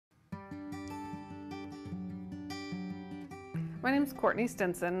My name's Courtney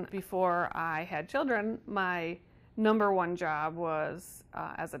Stinson. Before I had children, my number one job was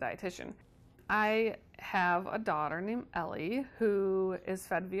as a dietitian. I have a daughter named Ellie who is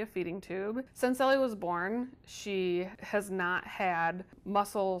fed via feeding tube. Since Ellie was born, she has not had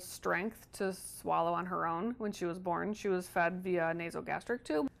muscle strength to swallow on her own. When she was born, she was fed via nasogastric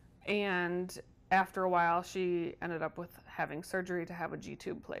tube, and after a while she ended up with having surgery to have a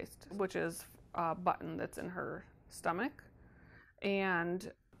G-tube placed, which is a button that's in her stomach.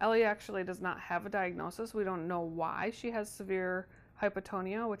 And Ellie actually does not have a diagnosis. We don't know why she has severe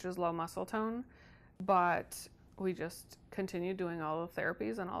hypotonia, which is low muscle tone, but we just continue doing all the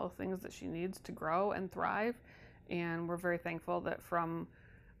therapies and all the things that she needs to grow and thrive. And we're very thankful that from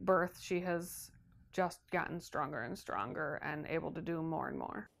birth she has just gotten stronger and stronger and able to do more and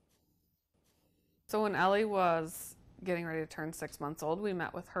more. So when Ellie was getting ready to turn 6 months old, we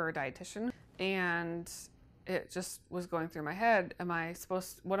met with her dietitian, and it just was going through my head,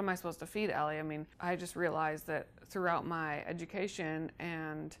 what am I supposed to feed Ellie? I mean, I just realized that throughout my education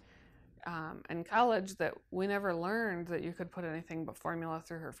and in college that we never learned that you could put anything but formula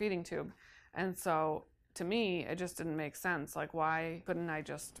through her feeding tube. And so to me, it just didn't make sense. Like, why couldn't I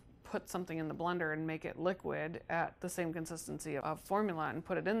just put something in the blender and make it liquid at the same consistency of formula and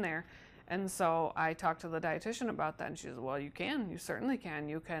put it in there? And so I talked to the dietitian about that, and she said, well, you certainly can.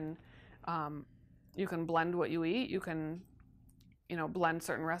 You can blend what you eat. You can, blend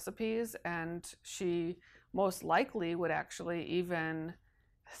certain recipes, and she most likely would actually even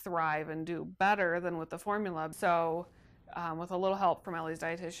thrive and do better than with the formula. So with a little help from Ellie's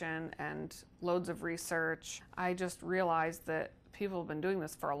dietitian and loads of research, I just realized that people have been doing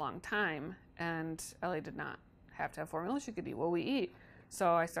this for a long time, and Ellie did not have to have formula. She could eat what we eat.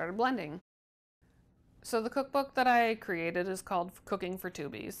 So I started blending. So the cookbook that I created is called Cooking for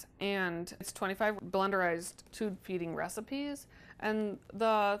Tubies, and it's 25 blenderized tube feeding recipes. And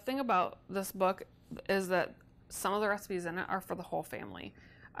the thing about this book is that some of the recipes in it are for the whole family.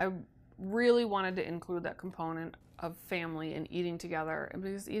 I really wanted to include that component of family and eating together,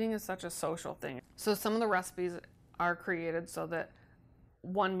 because eating is such a social thing. So some of the recipes are created so that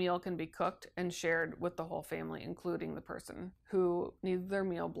one meal can be cooked and shared with the whole family, including the person who needs their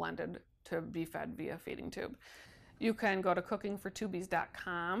meal blended to be fed via feeding tube. You can go to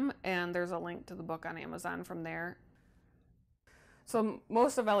cookingfortubies.com, and there's a link to the book on Amazon from there. So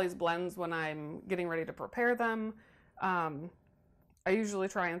most of Ellie's blends, when I'm getting ready to prepare them, I usually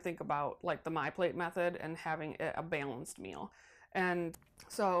try and think about like the My Plate method and having it a balanced meal. And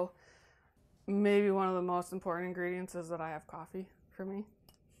so maybe one of the most important ingredients is that I have coffee for me.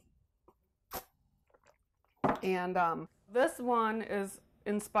 And this one is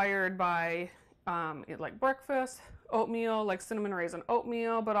inspired by like breakfast oatmeal, like cinnamon raisin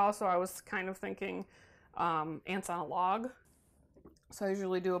oatmeal, but also I was kind of thinking ants on a log. So I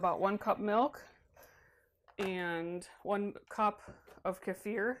usually do about 1 cup milk and 1 cup of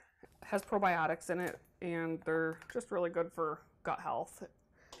kefir. It has probiotics in it, and they're just really good for gut health.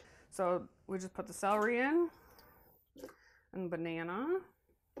 So we just put the celery in and banana,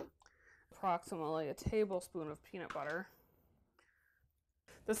 approximately a tablespoon of peanut butter.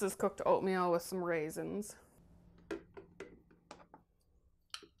 This is cooked oatmeal with some raisins.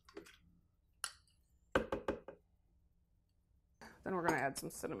 Then we're going to add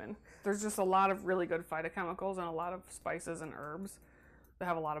some cinnamon. There's just a lot of really good phytochemicals and a lot of spices and herbs that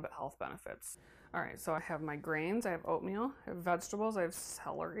have a lot of health benefits. All right, so I have my grains. I have oatmeal. I have vegetables. I have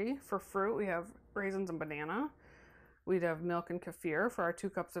celery. For fruit, we have raisins and banana. We'd have milk and kefir for our 2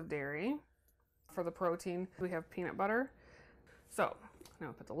 cups of dairy. For the protein, we have peanut butter. So now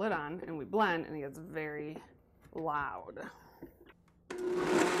we put the lid on and we blend, and it gets very loud.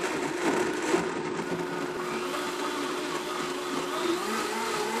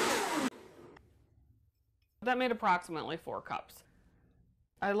 That made approximately 4 cups.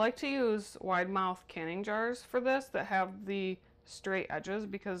 I like to use wide mouth canning jars for this that have the straight edges,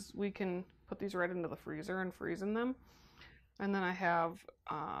 because we can put these right into the freezer and freeze in them. And then I have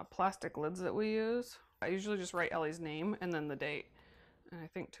plastic lids that we use. I usually just write Ellie's name and then the date. And I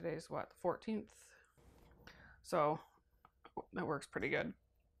think today's what, the 14th? So that works pretty good.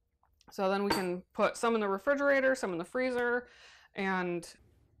 So then we can put some in the refrigerator, some in the freezer, and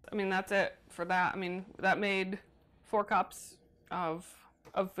I mean, that's it for that. I mean, that made 4 cups of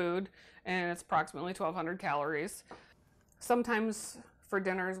food, and it's approximately 1,200 calories. Sometimes for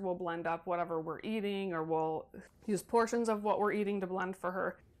dinners, we'll blend up whatever we're eating, or we'll use portions of what we're eating to blend for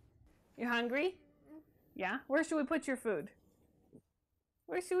her. You hungry? Yeah? Where should we put your food?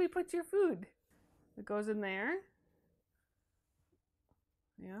 Where should we put your food? It goes in there.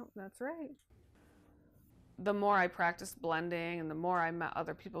 Yep, that's right. the more I practiced blending and the more I met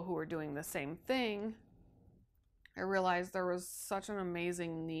other people who were doing the same thing, I realized there was such an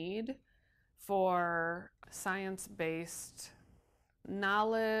amazing need for science-based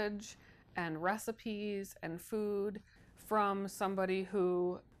knowledge and recipes and food from somebody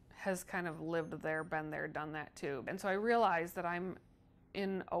who has kind of lived there, been there, done that too. And so I realized that I'm,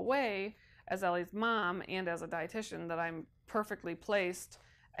 in a way, as Ellie's mom and as a dietitian, that I'm perfectly placed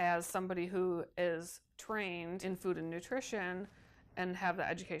as somebody who is trained in food and nutrition and have the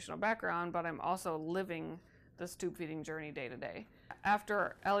educational background, but I'm also living this tube feeding journey day to day.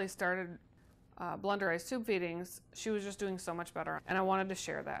 After Ellie started blenderized tube feedings, she was just doing so much better. And I wanted to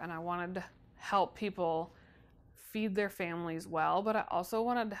share that, and I wanted to help people feed their families well, but I also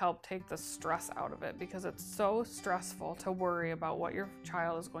wanted to help take the stress out of it, because it's so stressful to worry about what your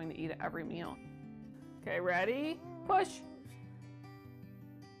child is going to eat at every meal. Okay, ready? Push!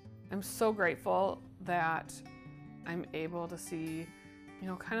 I'm so grateful that I'm able to see,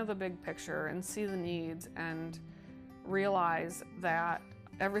 kind of the big picture and see the needs and realize that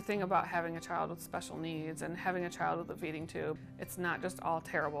everything about having a child with special needs and having a child with a feeding tube, it's not just all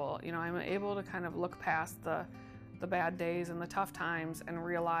terrible. I'm able to kind of look past the bad days and the tough times and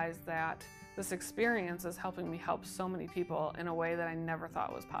realize that this experience is helping me help so many people in a way that I never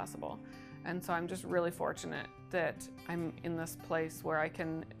thought was possible. And so I'm just really fortunate that I'm in this place where I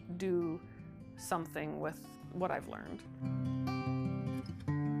can do something with what I've learned.